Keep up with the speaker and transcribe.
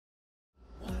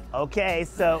Okay,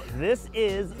 so this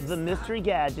is the mystery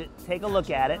gadget. Take a look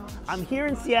at it. I'm here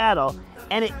in Seattle,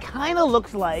 and it kind of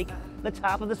looks like the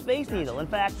top of the Space Needle. In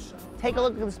fact, take a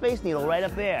look at the Space Needle right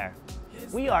up there.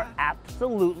 We are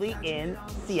absolutely in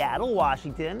Seattle,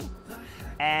 Washington,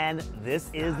 and this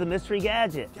is the mystery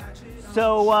gadget.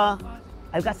 So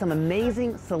I've got some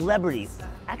amazing celebrities,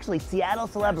 actually Seattle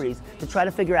celebrities, to try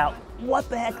to figure out what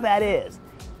the heck that is,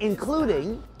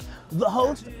 including the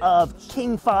host of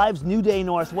King 5's New Day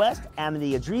Northwest,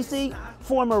 Amity Idrisi,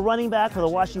 former running back for the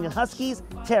Washington Huskies,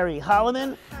 Terry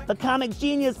Holloman, the comic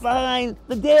genius behind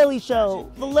The Daily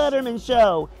Show, The Letterman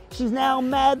Show. She's now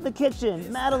Mad in the Kitchen,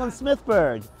 Madeline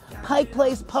Smithberg, Pike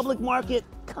Place Public Market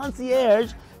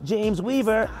concierge, James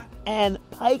Weaver, and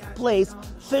Pike Place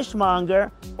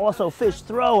fishmonger, also fish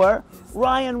thrower,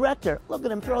 Ryan Rector. Look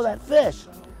at him throw that fish.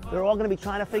 They're all gonna be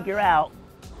trying to figure out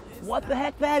what the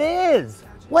heck that is.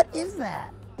 What is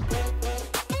that?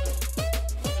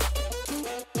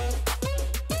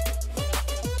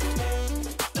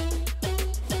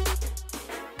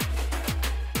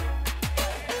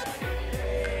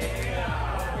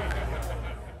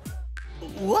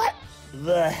 What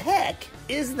the heck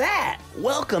is that?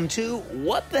 Welcome to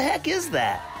What the Heck Is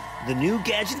That? The new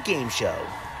Gadget game show.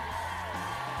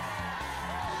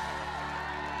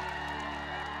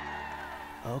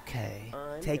 Okay,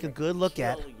 take a good look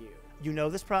at it. You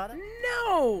know this product?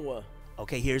 No!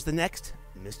 Okay, here's the next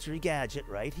mystery gadget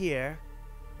right here.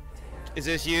 Is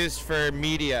this used for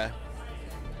media?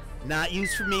 Not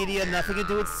used for media, nothing to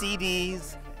do with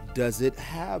CDs. Does it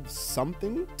have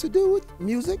something to do with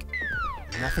music?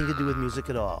 Nothing to do with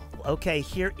music at all. Okay,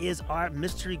 here is our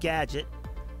mystery gadget.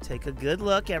 Take a good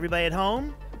look, everybody at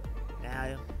home.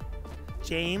 Now,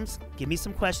 James, give me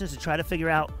some questions to try to figure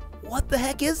out what the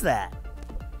heck is that?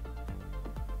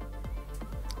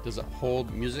 Does it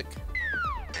hold music?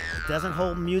 It doesn't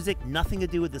hold music, nothing to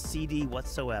do with the CD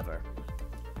whatsoever.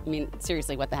 I mean,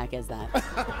 seriously, what the heck is that?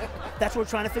 That's what we're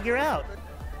trying to figure out.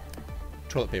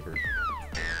 Toilet paper.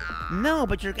 No,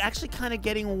 but you're actually kind of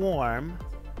getting warm.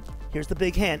 Here's the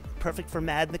big hint, perfect for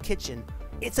Mad in the Kitchen.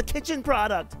 It's a kitchen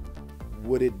product.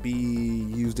 Would it be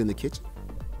used in the kitchen?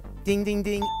 Ding, ding,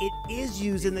 ding, it is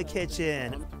used in the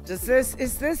kitchen. Do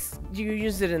you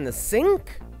use it in the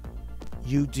sink?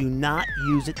 You do not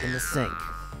use it in the sink.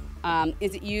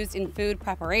 Is it used in food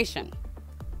preparation?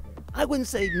 I wouldn't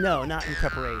say no, not in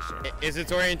preparation. Is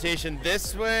its orientation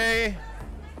this way?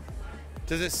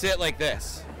 Does it sit like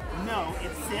this? No,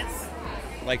 it sits.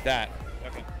 Like that?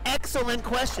 Okay. Excellent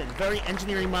question. Very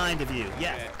engineering mind of you.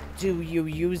 Yes. Okay. Do you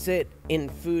use it in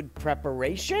food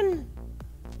preparation?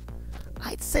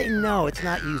 I'd say no, it's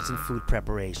not used in food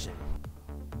preparation.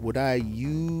 Would I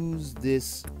use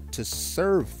this to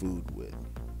serve food with?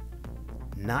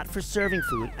 Not for serving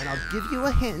food, and I'll give you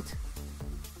a hint.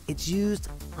 It's used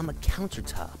on the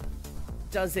countertop.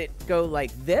 Does it go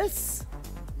like this?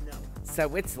 No.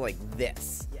 So it's like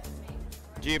this. Yes.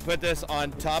 Do you put this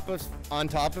on top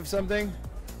of something?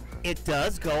 It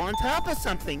does go on top of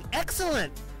something.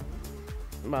 Excellent.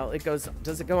 Well,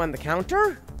 does it go on the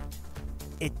counter?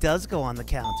 It does go on the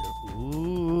counter.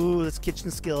 Ooh, this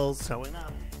kitchen skills showing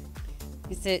up.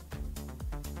 Is it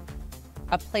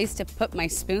a place to put my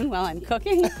spoon while I'm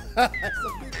cooking?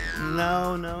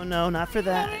 No, not for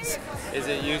that. Is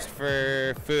it used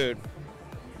for food?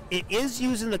 It is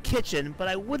used in the kitchen, but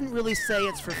I wouldn't really say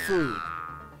it's for food.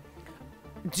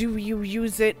 Do you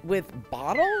use it with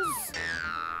bottles?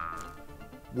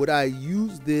 Would I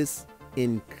use this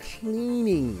in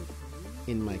cleaning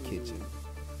in my kitchen?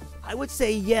 I would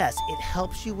say yes. It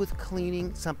helps you with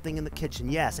cleaning something in the kitchen,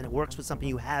 yes, and it works with something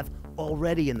you have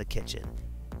already in the kitchen.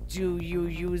 Do you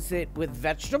use it with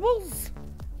vegetables?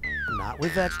 Not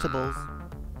with vegetables.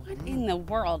 What in the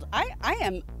world? I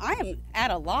am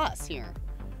at a loss here.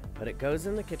 But it goes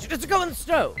in the kitchen. Does it go in the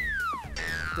stove? It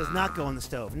does not go on the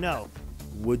stove, no.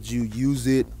 Would you use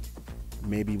it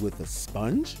maybe with a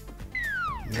sponge?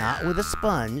 Not with a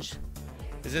sponge.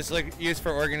 Is this like used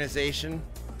for organization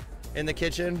in the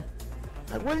kitchen?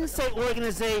 I wouldn't say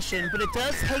organization, but it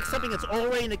does take something that's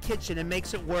already in the kitchen and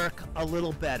makes it work a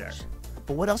little better.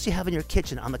 But what else do you have in your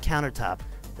kitchen on the countertop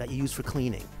that you use for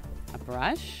cleaning? A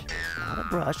brush? Not a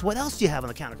brush. What else do you have on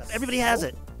the countertop? Everybody has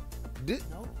it.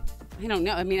 No. I don't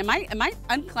know. I mean, am I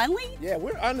uncleanly? Yeah,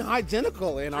 we're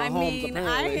unhygienical in our homes,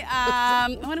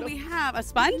 apparently. What do we have? A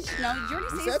sponge? No, you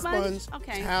already You say said sponge? sponge,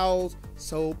 Okay. towels,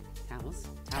 soap, Towels.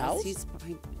 Towels?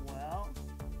 Well,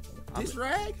 dish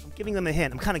rag? I'm giving them a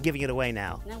hint. I'm kind of giving it away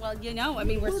now. No, well, I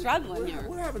mean, we're struggling here.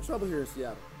 We're having trouble here in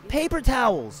Seattle. Paper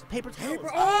towels. Paper towels.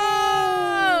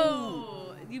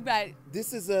 Oh! You bet.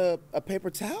 This is a paper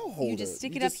towel holder. You just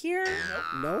stick it up here?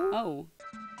 No. Oh.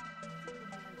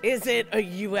 Is it a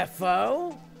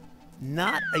UFO?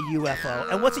 Not a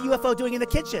UFO. And what's a UFO doing in the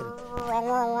kitchen?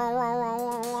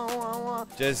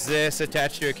 Does this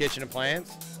attach to a kitchen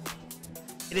appliance?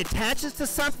 It attaches to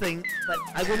something, but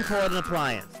I wouldn't call it an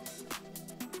appliance.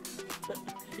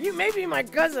 You may be my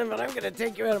cousin, but I'm going to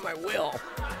take you out of my will.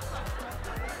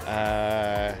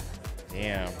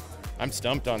 Damn. I'm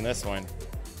stumped on this one.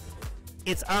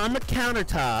 It's on the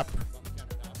countertop,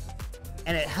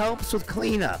 and it helps with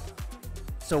cleanup.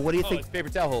 So what do you Oh, think? it's a paper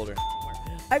towel holder.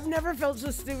 I've never felt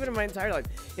so stupid in my entire life.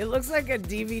 It looks like a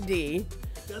DVD.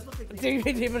 It does look like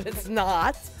DVD, but it's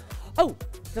not. Oh,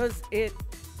 does it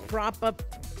prop up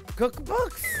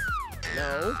cookbooks?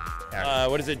 No.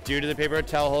 What does it do to the paper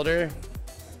towel holder?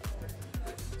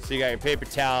 So you got your paper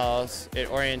towels. It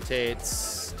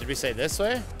orientates. Did we say this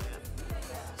way?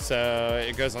 So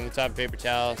it goes on the top of paper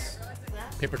towels.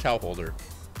 Paper towel holder.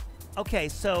 Okay,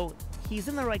 so he's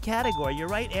in the right category. You're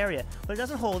right area, but it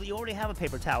doesn't hold. You already have a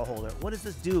paper towel holder. What does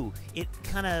this do? It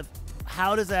kind of,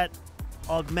 how does that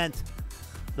augment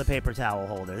the paper towel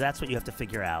holder? That's what you have to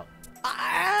figure out.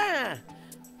 Ah!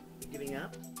 You giving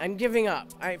up? I'm giving up.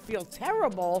 I feel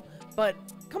terrible, but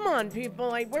come on,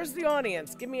 people. Where's the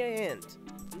audience? Give me a hint.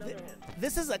 Another hint.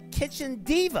 This is a kitchen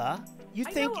diva. You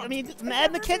think, I mean, mad in the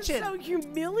I've never kitchen. been so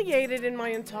humiliated in my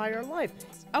entire life.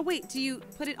 Oh wait, do you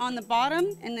put it on the bottom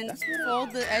and then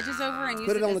fold the edges over and use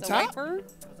Put it it on as the a top? wiper?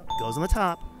 Goes on the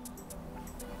top.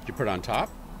 You put it on top.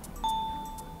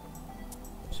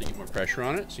 So you get more pressure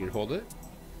on it, so you can hold it.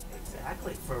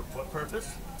 Exactly. For what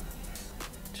purpose?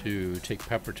 To take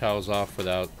paper towels off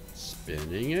without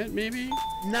spinning it, maybe?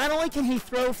 Not only can he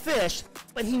throw fish,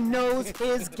 but he knows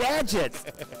his gadgets.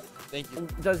 Thank you.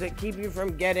 Does it keep you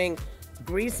from getting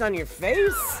grease on your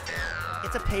face?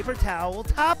 It's a paper towel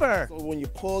topper. So when you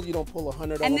pull, you don't pull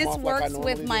 100 of And them this off like I works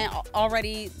normally with do? my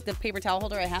the paper towel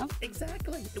holder I have?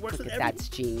 Exactly. It works with Look at every. that's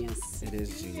genius. It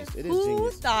is genius. It is Who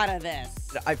genius. thought of this?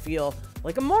 I feel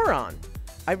like a moron.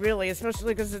 I really,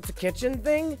 especially because it's a kitchen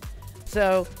thing.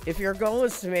 So if your goal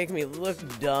is to make me look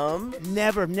dumb,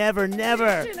 Never, never,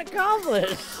 never. mission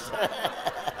accomplished.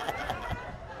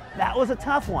 That was a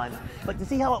tough one, but to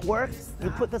see how it works, you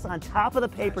put this on top of the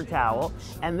paper towel,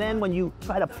 and then when you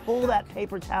try to pull that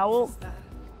paper towel,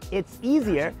 it's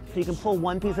easier, so you can pull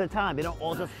one piece at a time. They don't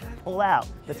all just pull out.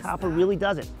 The topper really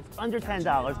does it. It's under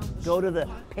 $10. Go to the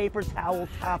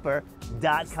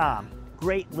papertoweltopper.com.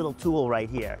 Great little tool right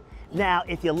here. Now,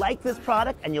 if you like this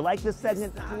product and you like this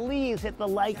segment, please hit the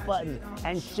like button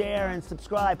and share and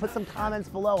subscribe. Put some comments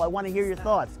below. I want to hear your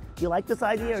thoughts. Do you like this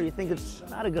idea or do you think it's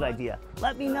not a good idea?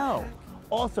 Let me know.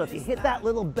 Also, if you hit that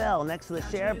little bell next to the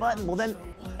share button, well then,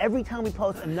 every time we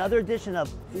post another edition of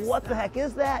What the Heck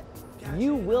Is That?,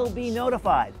 you will be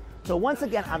notified. So once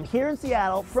again, I'm here in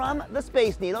Seattle from the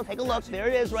Space Needle. Take a look. There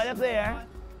it is right up there.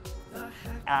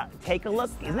 Take a look.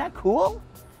 Isn't that cool?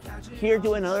 Here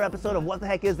doing another episode of What the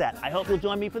Heck Is That? I hope you'll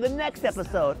join me for the next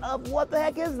episode of What the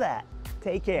Heck Is That?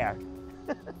 Take care.